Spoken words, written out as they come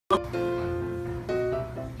What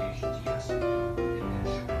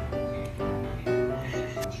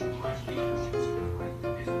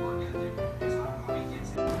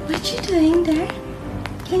you doing there?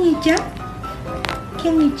 Can you jump?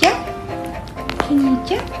 Can you jump? Can you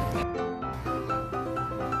jump?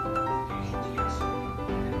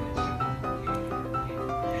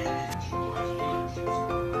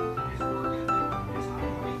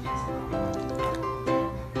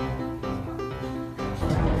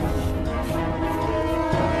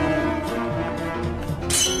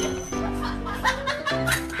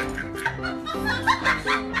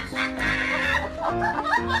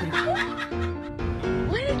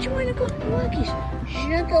 Why don't you want to go to the monkeys?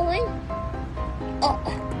 You're not going? Oh,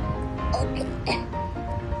 okay.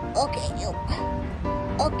 Okay, you.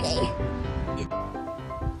 Okay.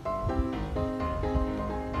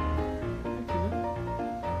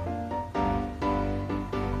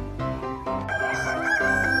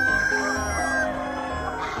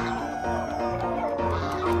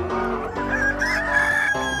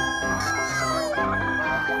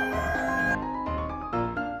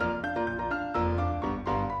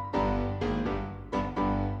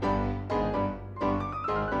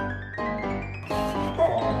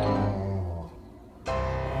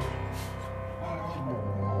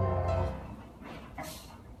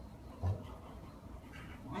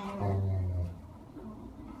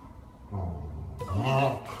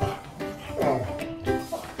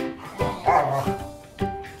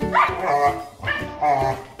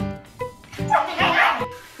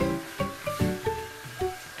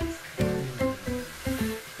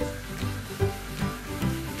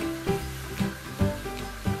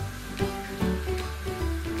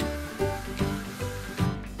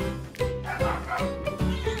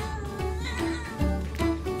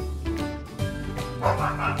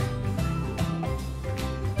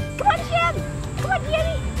 Come on, Shem! Come on,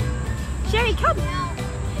 Jenny! Sherry, come!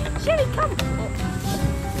 Sherry, come!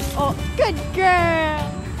 Oh, good girl!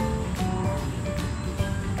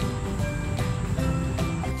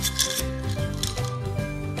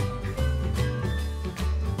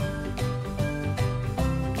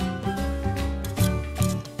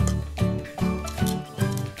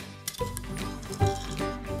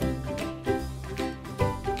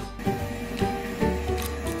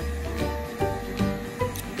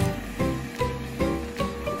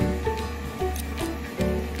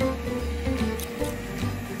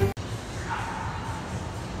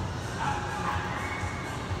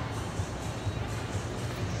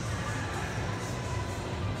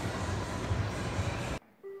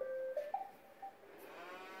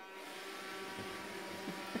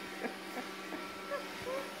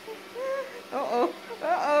 Uh-oh.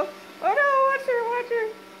 Uh-oh. Oh no, watch her, watch her.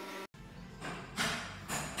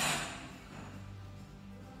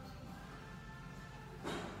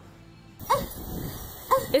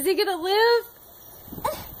 Is he gonna live?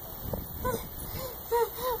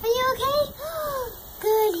 Are you okay?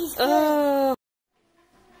 Good, he's good. Oh.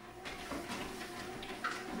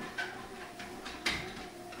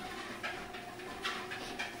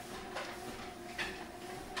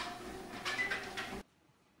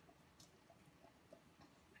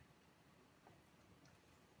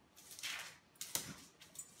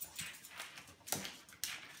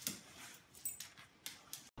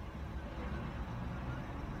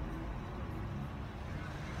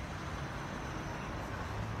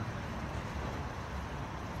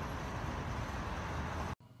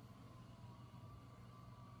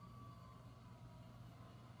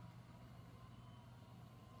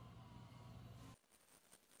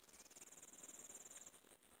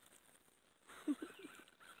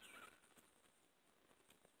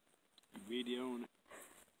 Videoing it.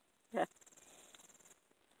 Yeah.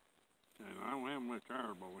 And I don't have much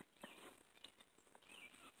hair, boy.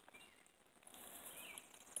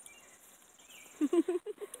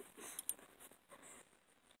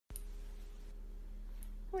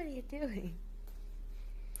 What are you doing?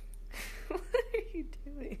 What are you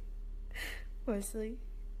doing, Wesley?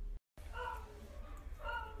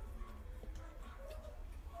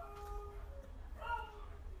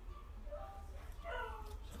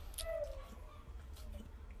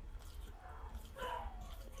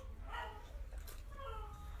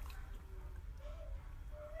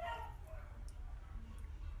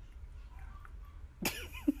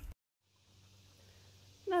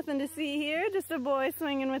 Nothing to see here, just a boy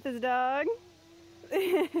swinging with his dog.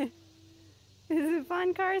 Is it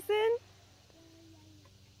fun, Carson?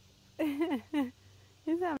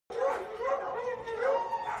 Is that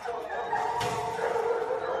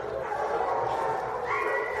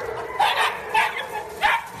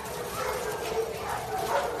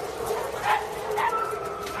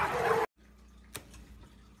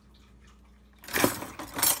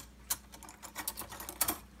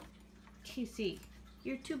Casey.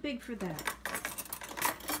 You're too big for that.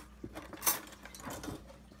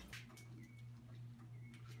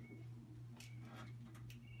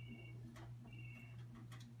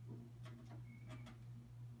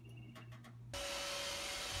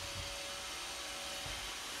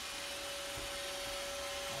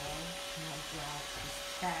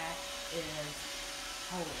 That is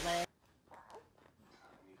hilarious.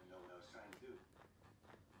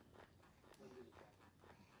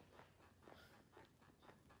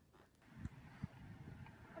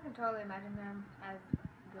 I can totally imagine them as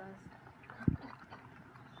ghosts.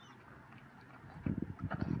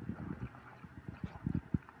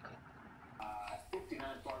 59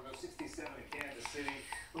 Fargo, 67 in Kansas City.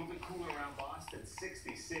 A little bit cooler around Boston,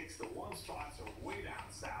 66. The warm spots are way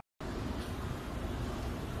down south.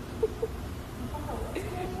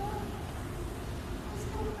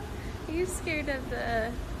 Are you scared of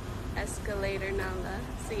the escalator, Nala?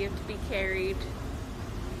 So you have to be carried.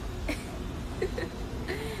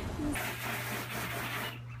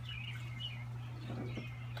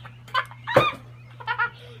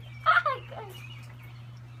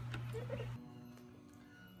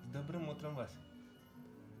 Dobrym utrem was.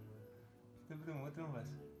 Dobrym utrem was.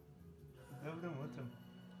 Dobrym utrem.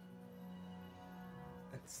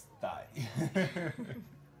 Wstaj.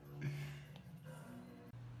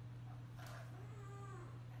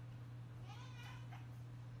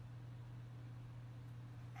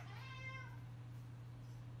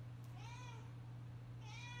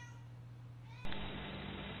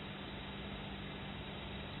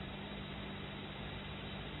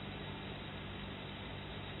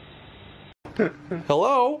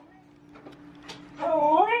 Hello?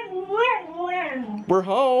 We're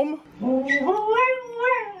home.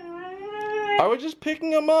 I was just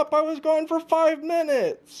picking him up. I was gone for 5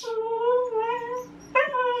 minutes.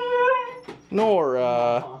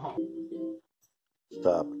 Nora.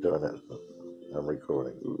 Stop doing it. I'm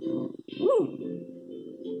recording.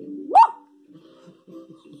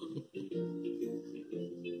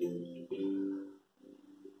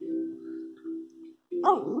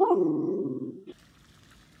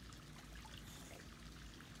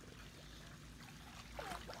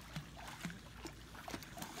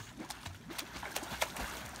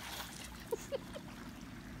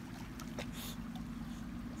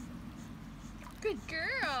 Good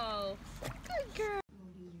girl. Good girl.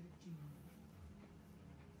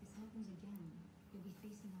 This happens again. You'll be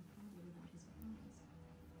facing our father without his promise.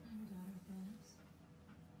 I'm a daughter of Bob's,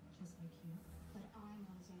 just like you. But I'm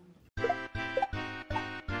Alexander.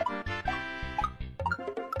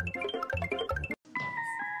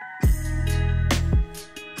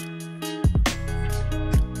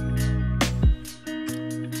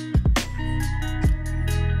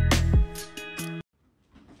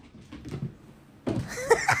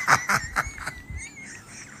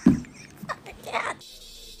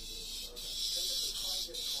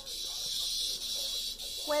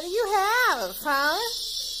 What do you have, huh?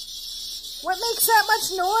 What makes that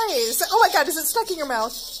much noise? Oh my God, is it stuck in your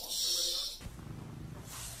mouth?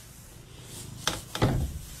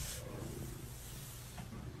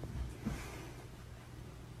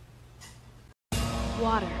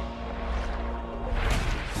 Water.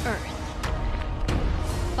 Earth.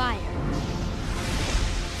 Fire.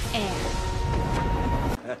 Air.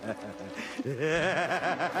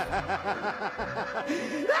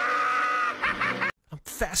 I'm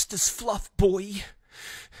fast as fluff, boy.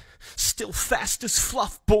 Still fast as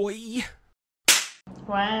fluff, boy.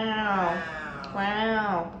 Wow.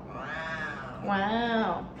 Wow.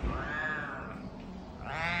 Wow.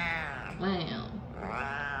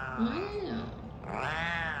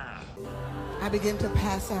 I began to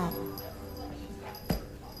pass out.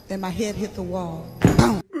 Then my head hit the wall.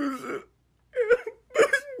 Boom.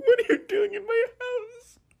 What are you doing in my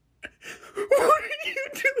house? What are you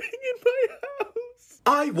doing in my house?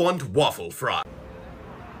 I want waffle fry.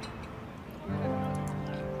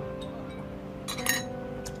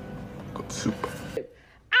 Good soup.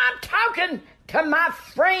 I'm talking to my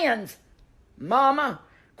friends. Mama,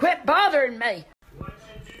 quit bothering me.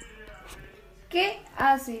 ¿Qué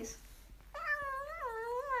haces?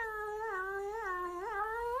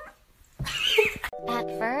 At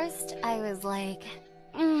first, I was like,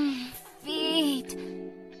 feet,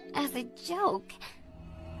 as a joke.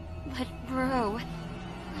 But bro,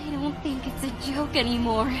 I don't think it's a joke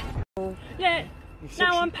anymore. Yeah,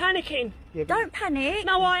 now I'm panicking. Don't panic.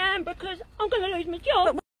 No, I am, because I'm going to lose my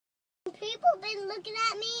job. People been looking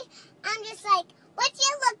at me. I'm just like, what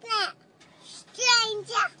you looking at,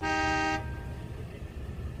 stranger?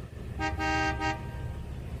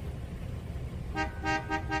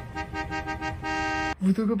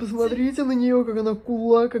 Вы только посмотрите на нее, как она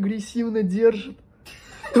кулак агрессивно держит.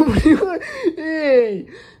 Эй!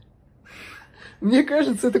 Мне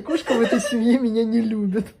кажется, эта кошка в этой семье меня не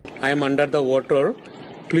любит. I am under the water.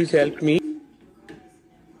 Please help me.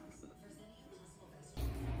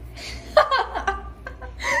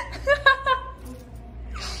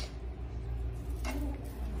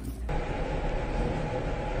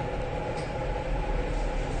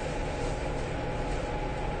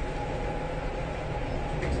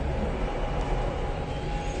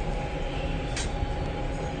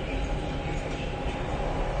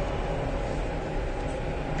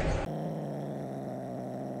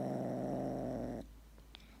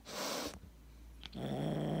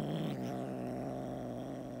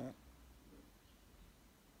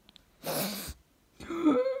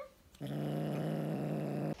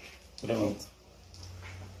 Pronto.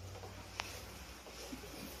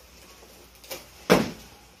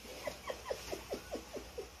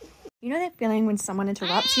 You know that feeling when someone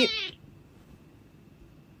interrupts you?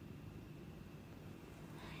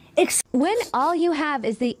 When all you have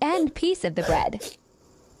is the end piece of the bread.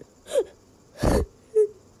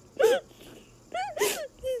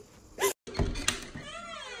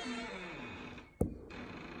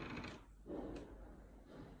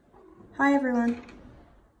 Hi, everyone.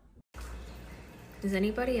 Does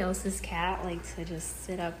anybody else's cat like to just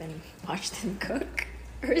sit up and watch them cook?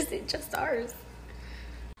 Or is it just ours?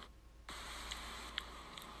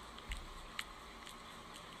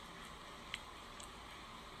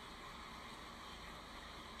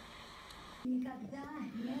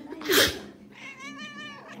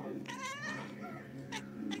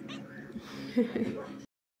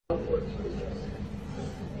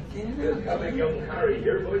 Coming, young Harry,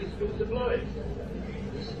 your voice fills the blood.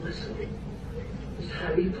 Listen, it's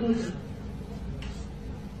Harry Potter.